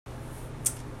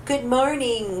Good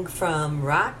morning from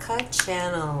Rock Cut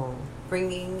Channel,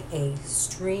 bringing a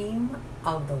stream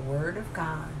of the Word of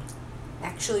God,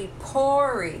 actually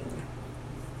pouring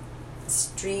a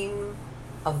stream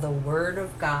of the Word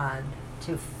of God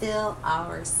to fill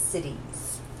our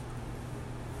cities.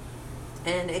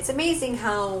 And it's amazing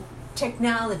how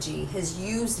technology has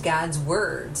used God's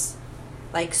words,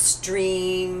 like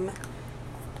stream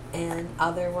and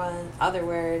other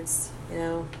words,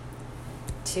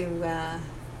 to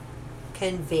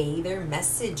convey their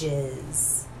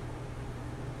messages.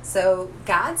 So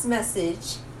God's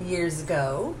message years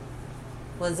ago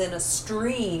was in a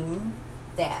stream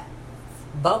that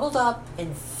bubbled up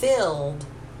and filled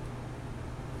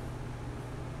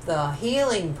the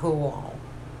healing pool.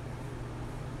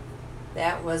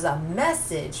 That was a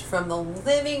message from the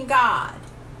living God.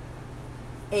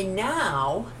 And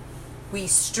now we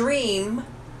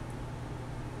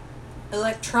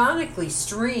electronically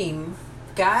stream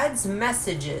God's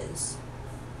messages,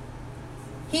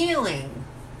 healing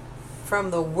from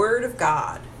the Word of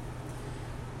God.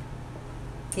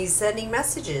 He's sending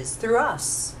messages through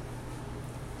us,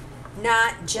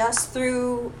 not just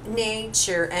through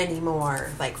nature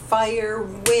anymore, like fire,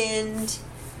 wind,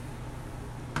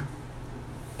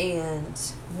 and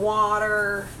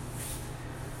water.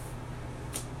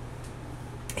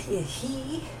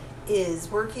 He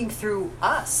is working through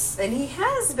us, and He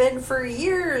has been for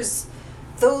years.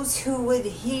 Those who would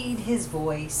heed His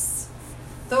voice,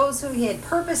 those who He had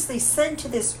purposely sent to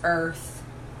this earth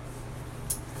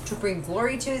to bring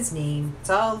glory to His name. It's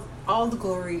all the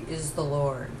glory is the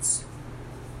Lord's.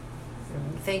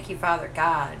 And we thank You, Father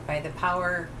God, by the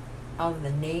power of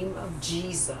the name of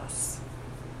Jesus,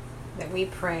 that we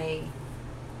pray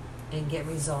and get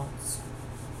results.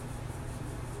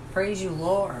 Praise You,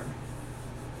 Lord.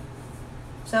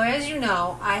 So as you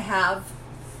know, I have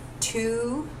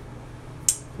two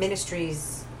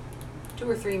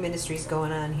or three ministries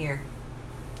going on here.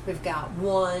 We've got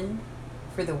one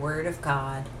for the Word of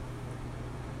God,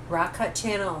 Rock Cut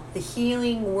Channel, the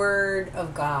healing Word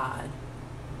of God.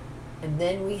 And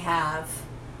then we have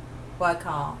what I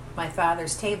call My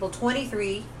Father's Table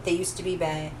 23. They used to be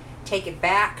Take It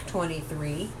Back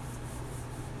 23.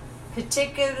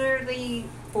 Particularly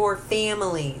for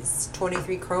families,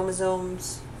 23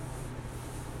 chromosomes.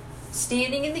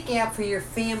 Standing in the gap for your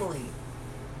family.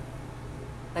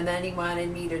 And then He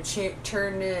wanted me to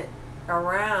turn it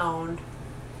around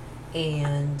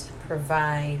and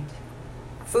provide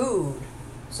food.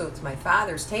 So it's My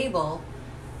Father's Table.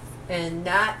 And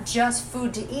not just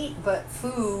food to eat, but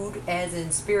food as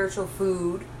in spiritual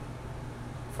food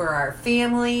for our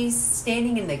families,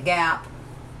 standing in the gap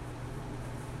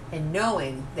and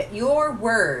knowing that your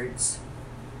words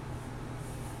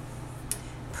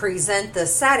present the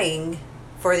setting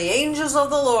for the angels of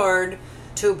the Lord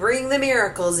to bring the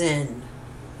miracles in.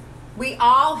 We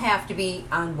all have to be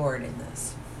on board in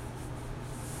this.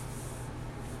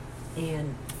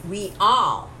 And we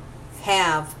all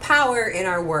have power in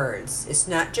our words. It's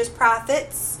not just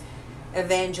prophets,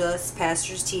 evangelists,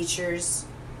 pastors, teachers.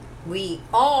 We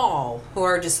all who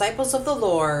are disciples of the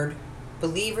Lord,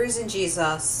 believers in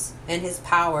Jesus and His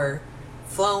power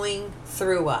flowing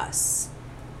through us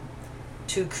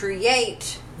to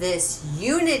create this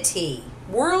unity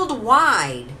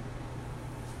worldwide.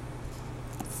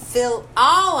 Fill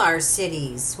all our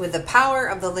cities with the power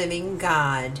of the living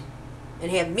God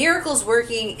and have miracles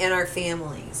working in our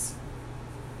families.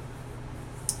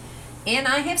 And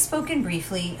I have spoken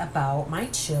briefly about my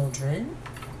children.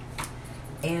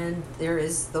 And there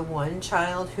is the one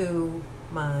child who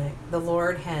the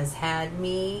Lord has had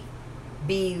me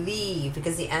believe,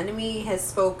 because the enemy has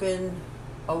spoken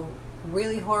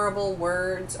really horrible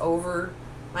words over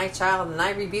my child, and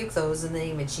I rebuke those in the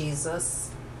name of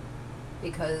Jesus,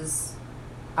 because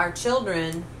our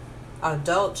children,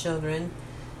 adult children,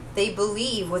 they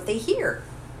believe what they hear.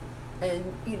 And,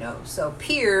 so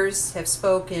peers have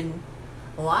spoken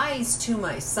lies to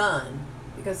my son,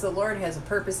 because the Lord has a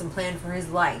purpose and plan for his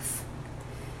life.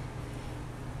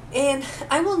 And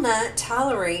I will not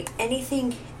tolerate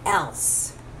anything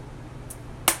else.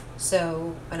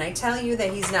 So when I tell you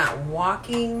that he's not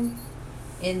walking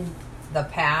in the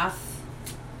path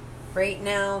right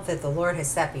now that the Lord has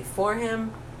set before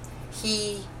him,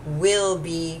 he will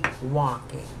be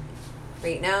walking.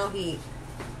 Right now he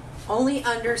only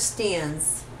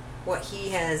understands what he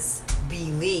has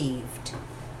believed.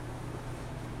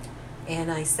 And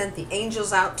I sent the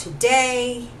angels out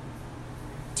today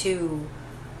to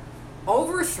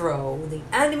overthrow the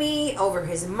enemy over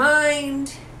his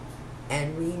mind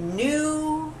and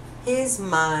renew his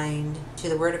mind to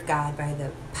the Word of God by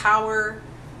the power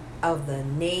of the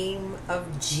name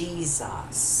of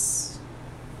Jesus.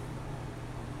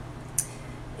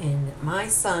 And my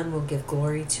son will give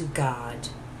glory to God.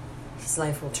 His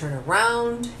life will turn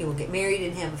around. He will get married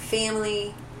and have a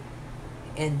family.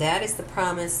 And that is the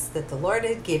promise that the Lord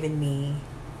had given me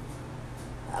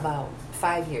about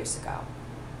 5 years ago.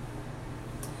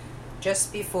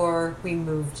 Just before we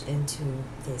moved into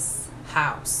this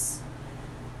house.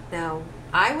 Now,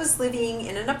 I was living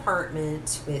in an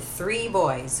apartment with 3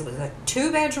 boys. It was a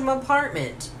 2-bedroom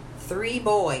apartment, 3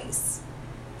 boys.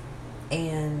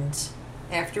 And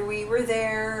after we were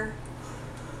there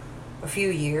a few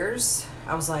years,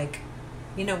 I was like,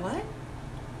 you know what?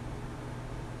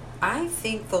 I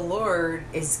think the Lord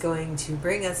is going to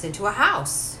bring us into a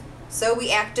house. So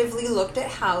we actively looked at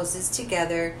houses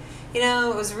together. You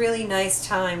know, it was a really nice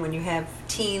time when you have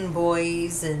teen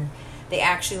boys and they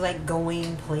actually like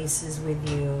going places with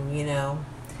you, you know.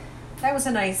 That was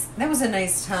a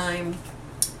nice time.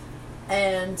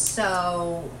 And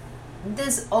so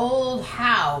this old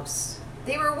house,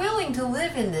 they were willing to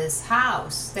live in this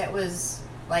house that was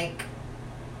like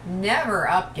never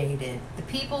updated. The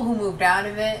people who moved out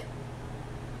of it,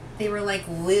 they were like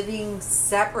living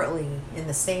separately in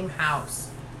the same house.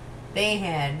 They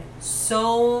had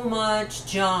so much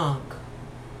junk,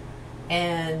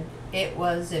 and it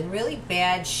was in really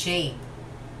bad shape.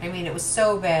 I mean, it was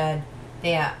so bad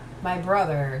that my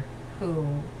brother,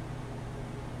 who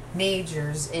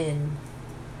majors in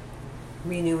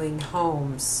renewing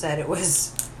homes, said it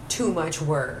was too much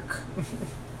work.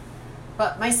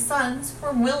 But my sons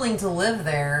were willing to live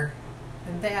there,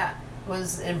 and that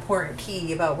was an important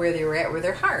key about where they were at with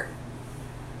their heart.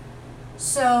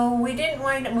 So we didn't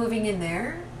wind up moving in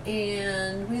there,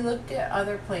 and we looked at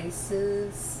other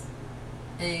places,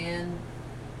 and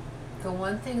the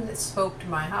one thing that spoke to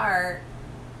my heart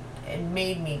and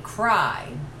made me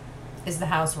cry is the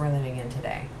house we're living in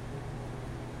today.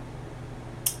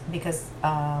 Because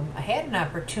I had an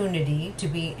opportunity to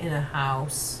be in a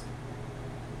house.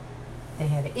 They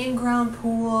had an in-ground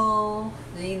pool.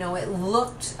 You know, it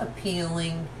looked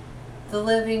appealing. The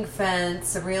living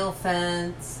fence, a real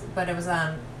fence, but it was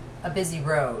on a busy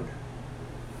road.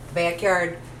 The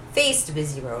backyard faced a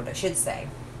busy road, I should say.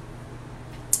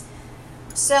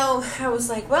 So I was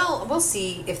like, well, we'll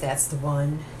see if that's the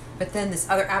one. But then this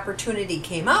other opportunity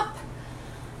came up,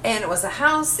 and it was a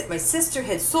house that my sister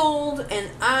had sold, and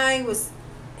I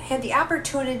had the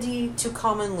opportunity to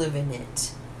come and live in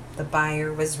it. The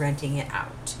buyer was renting it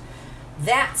out.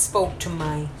 That spoke to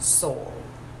my soul,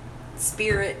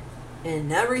 spirit,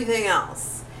 and everything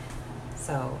else.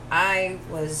 So I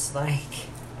was like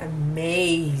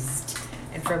amazed.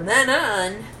 And from then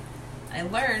on, I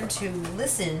learned to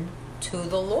listen to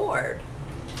the Lord.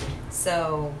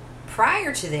 So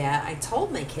prior to that, I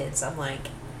told my kids, I'm like,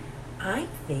 I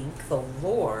think the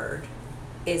Lord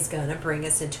is going to bring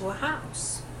us into a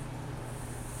house.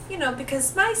 You know,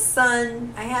 because my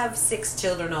son, I have 6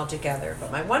 children altogether,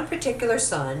 but my one particular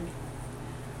son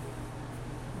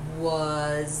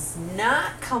was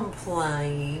not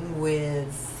complying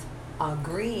with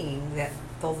agreeing that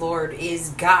the Lord is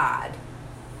God.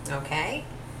 Okay?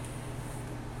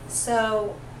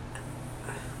 So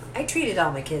I treated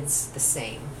all my kids the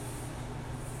same.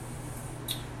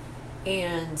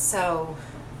 And so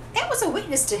that was a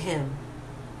witness to him.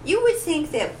 You would think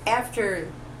that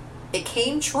after it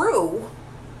came true,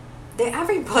 that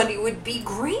everybody would be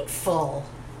grateful.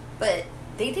 But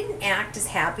they didn't act as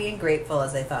happy and grateful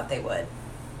as I thought they would.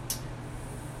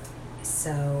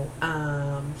 So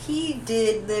he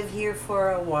did live here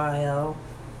for a while,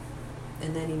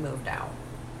 and then he moved out.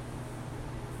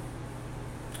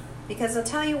 Because I'll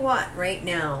tell you what, right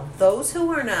now, those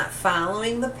who are not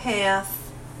following the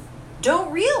path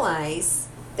don't realize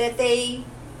that they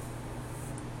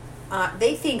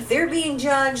think they're being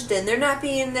judged and they're not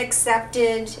being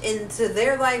accepted into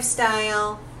their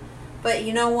lifestyle. But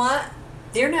you know what?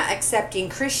 They're not accepting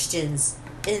Christians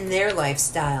in their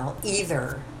lifestyle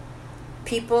either.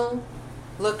 People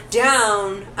look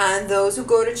down on those who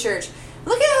go to church.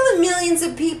 Look at all the millions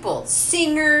of people,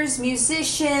 singers,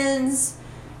 musicians,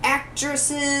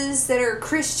 actresses that are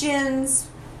Christians.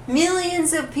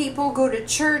 Millions of people go to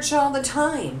church all the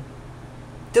time.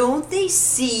 Don't they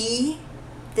see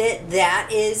that that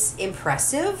is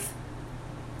impressive?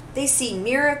 They see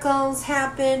miracles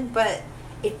happen, but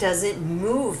it doesn't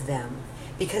move them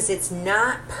because it's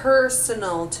not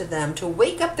personal to them to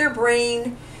wake up their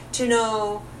brain to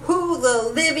know who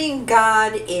the living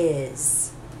God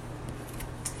is.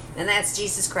 And that's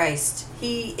Jesus Christ.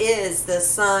 He is the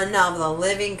Son of the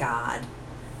living God.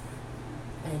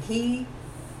 And He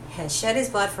has shed His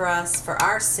blood for us, for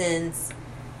our sins.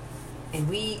 And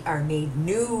we are made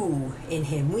new in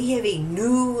Him. We have a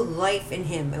new life in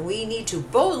Him, and we need to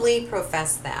boldly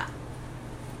profess that.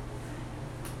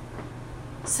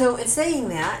 So in saying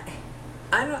that,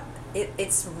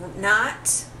 it's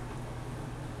not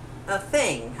a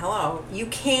thing. Hello. You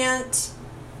can't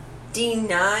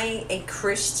deny a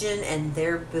Christian and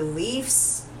their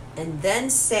beliefs and then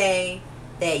say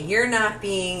that you're not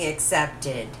being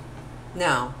accepted.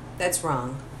 No, that's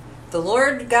wrong. The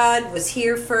Lord God was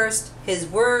here first. His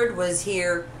word was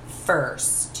here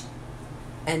first.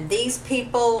 And these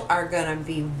people are going to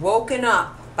be woken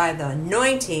up by the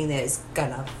anointing that is going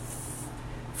to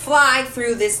fly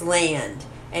through this land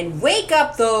and wake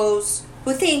up those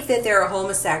who think that they're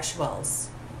homosexuals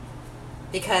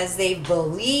because they've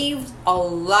believed a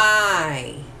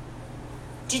lie.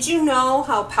 Did you know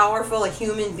how powerful a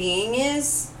human being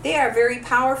is? They are very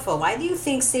powerful. Why do you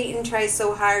think Satan tries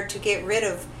so hard to get rid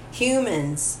of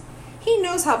humans? He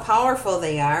knows how powerful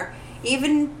they are,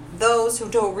 even those who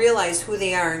don't realize who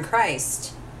they are in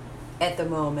Christ at the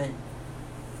moment.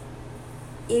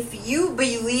 If you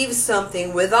believe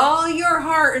something with all your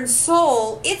heart and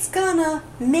soul, it's gonna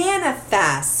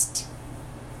manifest.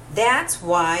 That's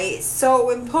why it's so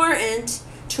important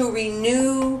to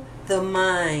renew the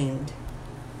mind.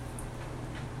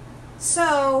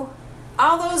 So,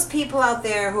 all those people out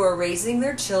there who are raising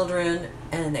their children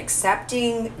and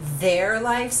accepting their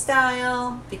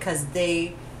lifestyle because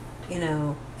they,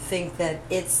 think that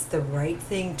it's the right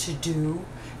thing to do,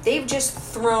 they've just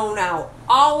thrown out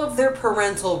all of their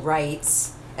parental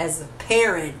rights as a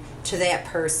parent to that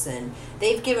person.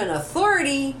 They've given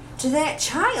authority to that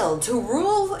child to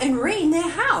rule and reign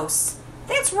that house.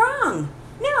 That's wrong.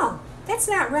 No, that's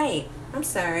not right. I'm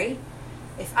sorry.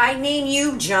 If I name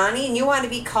you Johnny and you want to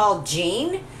be called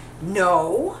Jane,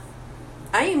 no,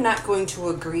 I am not going to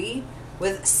agree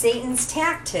with Satan's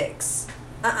tactics.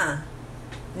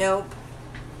 Nope.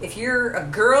 If you're a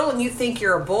girl and you think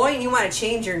you're a boy and you want to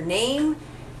change your name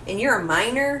and you're a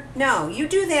minor, no, you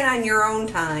do that on your own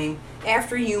time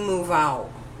after you move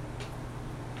out.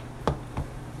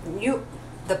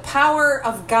 The power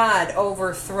of God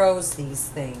overthrows these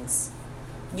things.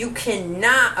 You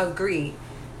cannot agree,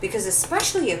 because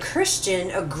especially a Christian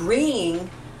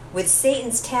agreeing with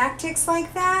Satan's tactics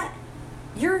like that,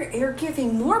 you're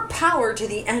giving more power to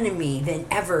the enemy than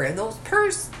ever, and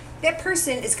that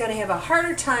person is going to have a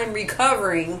harder time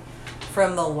recovering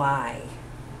from the lie.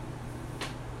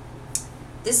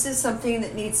 This is something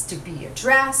that needs to be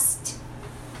addressed,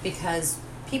 because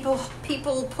people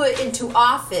put into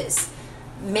office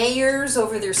mayors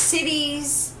over their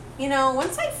cities.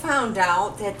 Once I found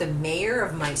out that the mayor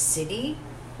of my city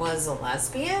was a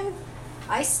lesbian,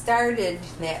 I started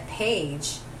that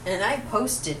page and I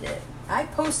posted it. I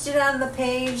posted on the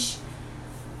page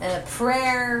a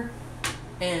prayer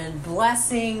and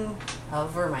blessing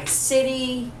over my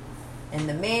city and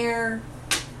the mayor,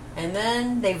 and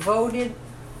then they voted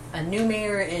a new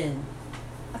mayor in.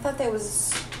 I thought that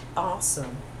was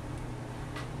awesome.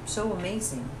 So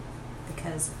amazing,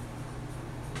 because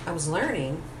I was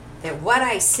learning that what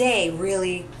I say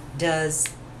really does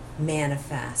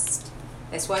manifest.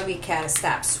 That's why we gotta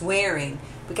stop swearing.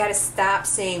 We gotta stop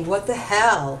saying what the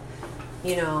hell,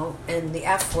 and the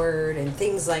F word and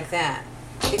things like that.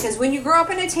 Because when you grow up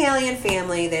in an Italian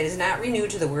family that is not renewed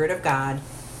to the Word of God,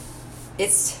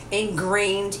 it's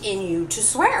ingrained in you to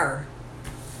swear.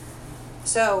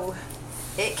 So,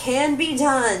 it can be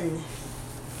done.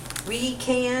 We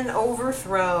can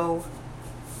overthrow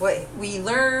what we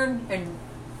learn, and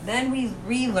then we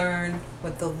relearn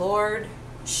what the Lord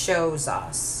shows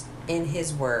us in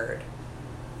His Word.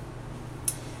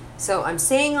 So, I'm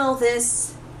saying all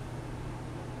this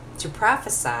to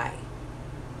prophesy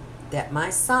that my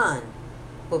son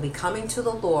will be coming to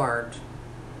the Lord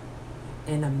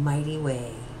in a mighty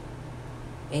way.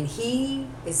 And he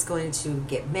is going to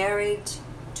get married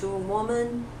to a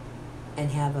woman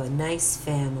and have a nice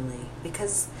family,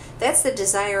 because that's the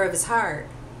desire of his heart.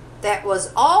 That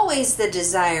was always the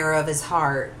desire of his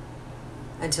heart,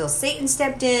 until Satan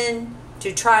stepped in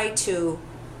to try to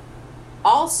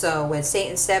also, when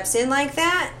Satan steps in like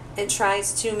that and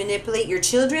tries to manipulate your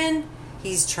children,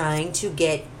 he's trying to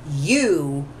get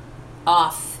you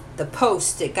off the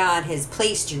post that God has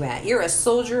placed you at. You're a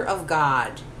soldier of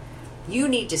God. You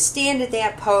need to stand at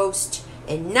that post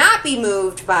and not be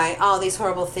moved by all these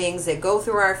horrible things that go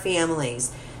through our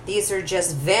families. These are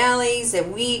just valleys,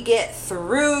 and we get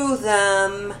through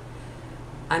them.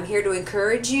 I'm here to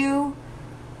encourage you.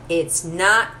 It's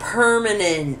not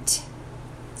permanent.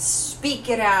 Speak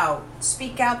it out.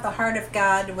 Speak out the heart of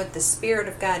God and what the Spirit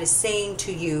of God is saying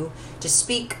to you to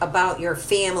speak about your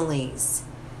families.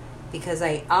 because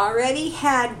I already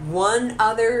had one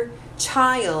other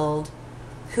child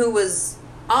who was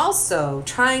also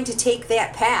trying to take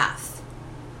that path.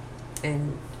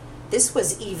 And this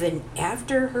was even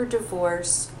after her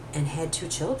divorce and had 2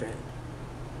 children.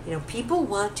 You know, people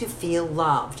want to feel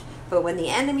loved, but when the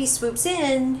enemy swoops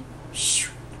in,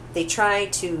 they try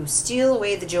to steal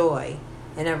away the joy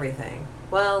and everything.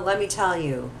 Well, let me tell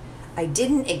you, I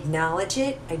didn't acknowledge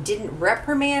it. I didn't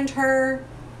reprimand her.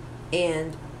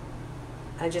 And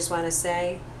I just want to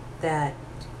say that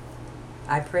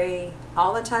I pray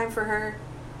all the time for her.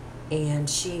 And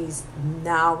she's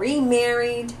now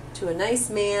remarried to a nice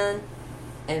man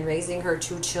and raising her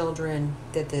 2 children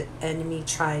that the enemy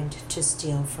tried to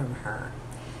steal from her.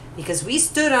 Because we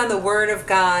stood on the Word of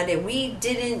God and we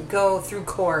didn't go through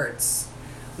courts.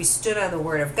 We stood on the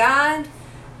Word of God.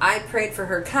 I prayed for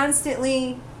her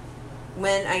constantly.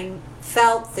 When I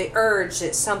felt the urge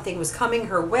that something was coming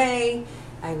her way,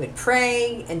 I would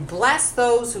pray and bless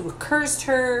those who cursed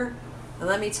her. And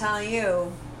let me tell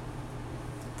you,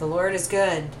 the Lord is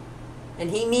good.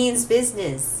 And He means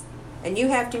business. And you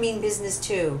have to mean business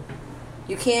too.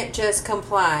 You can't just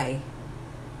comply.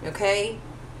 Okay?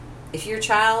 If your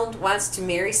child wants to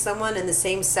marry someone in the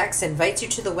same sex and invites you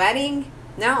to the wedding,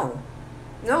 no.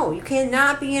 No, you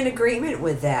cannot be in agreement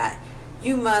with that.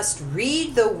 You must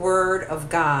read the Word of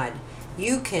God.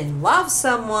 You can love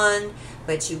someone,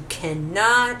 but you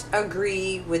cannot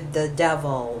agree with the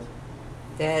devil.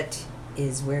 That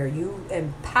is where you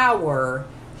empower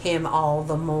him all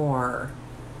the more.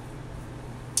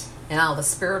 And all the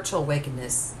spiritual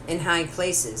wickedness in high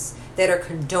places that are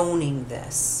condoning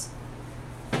this.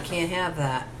 You can't have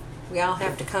that. We all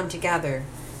have to come together.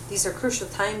 These are crucial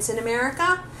times in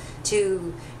America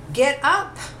to get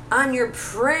up on your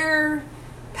prayer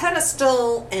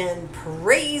pedestal and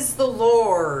praise the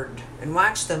Lord and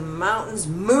watch the mountains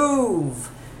move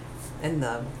and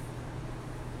the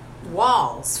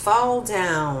walls fall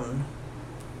down.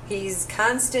 He's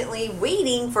constantly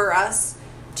waiting for us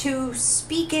to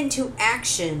speak into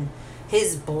action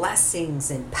His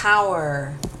blessings and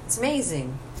power. It's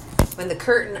amazing when the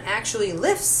curtain actually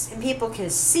lifts and people can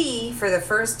see for the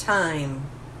first time.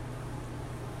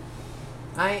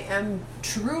 I am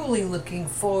truly looking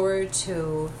forward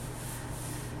to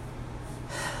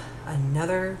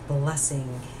another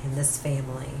blessing in this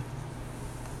family.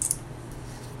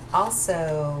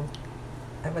 Also,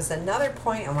 there was another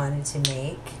point I wanted to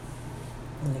make,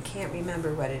 and I can't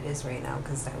remember what it is right now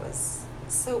because I was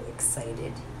so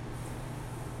excited.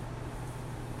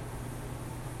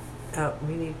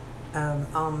 We need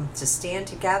to stand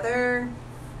together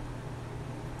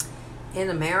in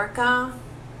America,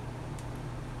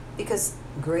 because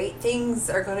great things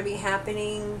are going to be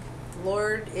happening. The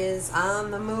Lord is on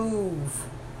the move.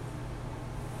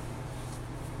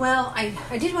 Well,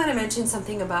 I did want to mention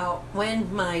something about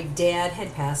when my dad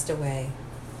had passed away.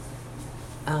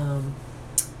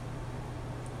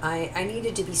 I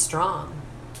needed to be strong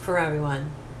for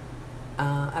everyone.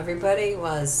 Everybody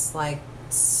was like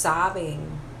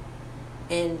sobbing.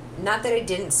 And not that I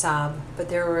didn't sob, but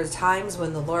there were times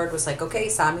when the Lord was like, okay,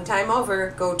 sobbing time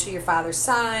over. Go to your father's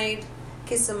side.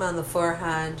 Kiss him on the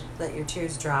forehead. Let your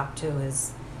tears drop to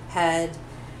his head.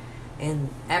 And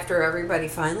after everybody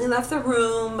finally left the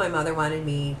room, my mother wanted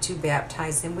me to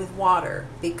baptize him with water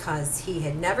because he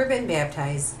had never been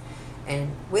baptized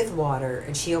and with water,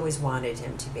 and she always wanted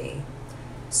him to be.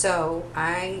 So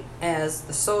I, as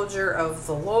the soldier of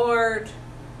the Lord,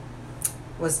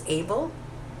 was able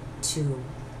to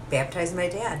baptize my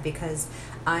dad because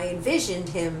I envisioned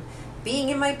him being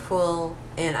in my pool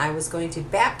and I was going to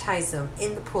baptize him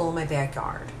in the pool in my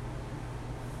backyard.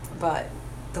 But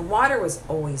the water was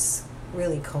always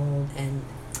really cold and,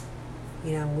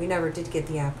 you know, we never did get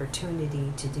the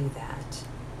opportunity to do that.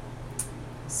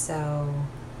 So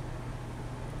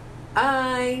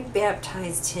I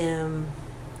baptized him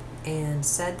and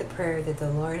said the prayer that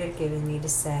the Lord had given me to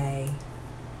say.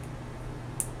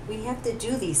 We have to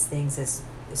do these things as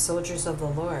soldiers of the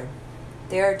Lord.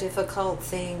 There are difficult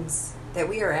things that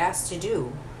we are asked to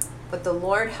do, but the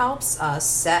Lord helps us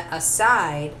set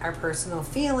aside our personal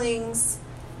feelings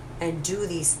and do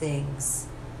these things.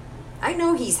 I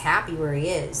know He's happy where He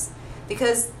is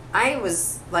because I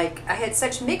had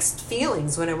such mixed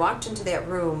feelings when I walked into that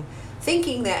room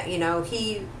thinking that, you know,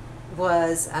 He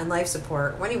was on life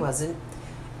support when He wasn't.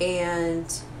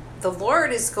 And the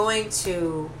Lord is going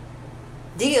to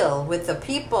deal with the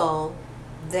people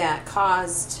that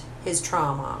caused his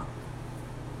trauma,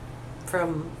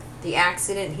 from the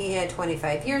accident he had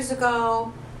 25 years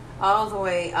ago all the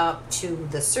way up to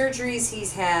the surgeries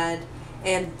he's had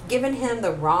and given him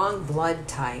the wrong blood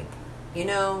type. You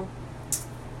know,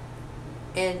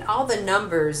 and all the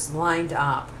numbers lined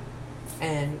up.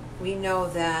 And we know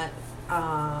that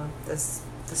the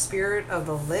Spirit of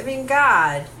the living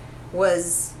God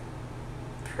was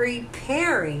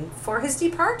preparing for his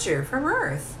departure from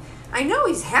earth. I know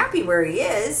he's happy where he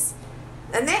is,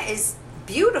 and that is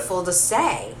beautiful to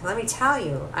say. Let me tell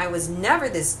you, I was never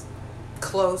this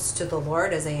close to the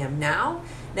Lord as I am now.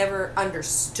 Never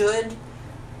understood,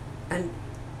 and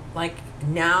like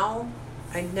now,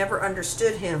 I never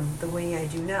understood him the way I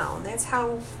do now. And that's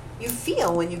how you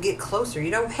feel when you get closer.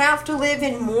 You don't have to live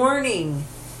in mourning,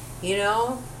 you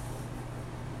know.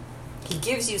 He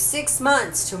gives you 6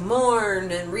 months to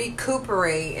mourn and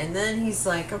recuperate, and then he's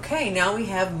like, okay, now we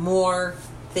have more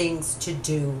things to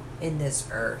do in this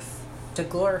earth to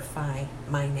glorify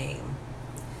my name.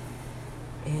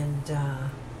 And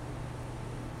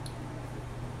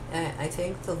I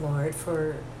thank the Lord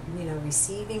for,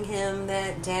 receiving him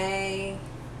that day.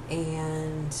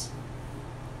 And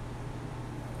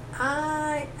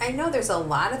I know there's a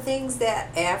lot of things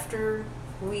that after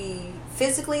we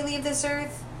physically leave this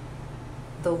earth,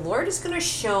 the Lord is going to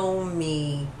show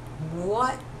me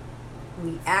what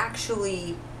we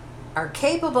actually are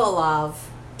capable of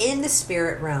in the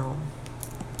spirit realm.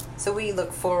 So we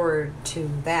look forward to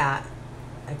that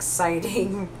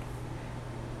exciting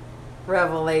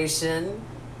revelation.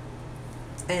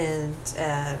 And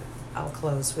I'll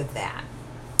close with that.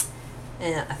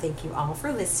 And I thank you all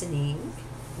for listening.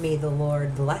 May the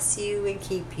Lord bless you and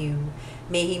keep you.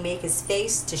 May he make his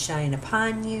face to shine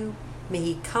upon you. May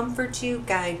he comfort you,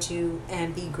 guide you,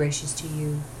 and be gracious to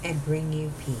you, and bring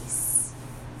you peace.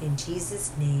 In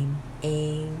Jesus' name,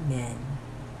 amen.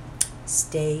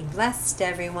 Stay blessed,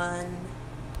 everyone.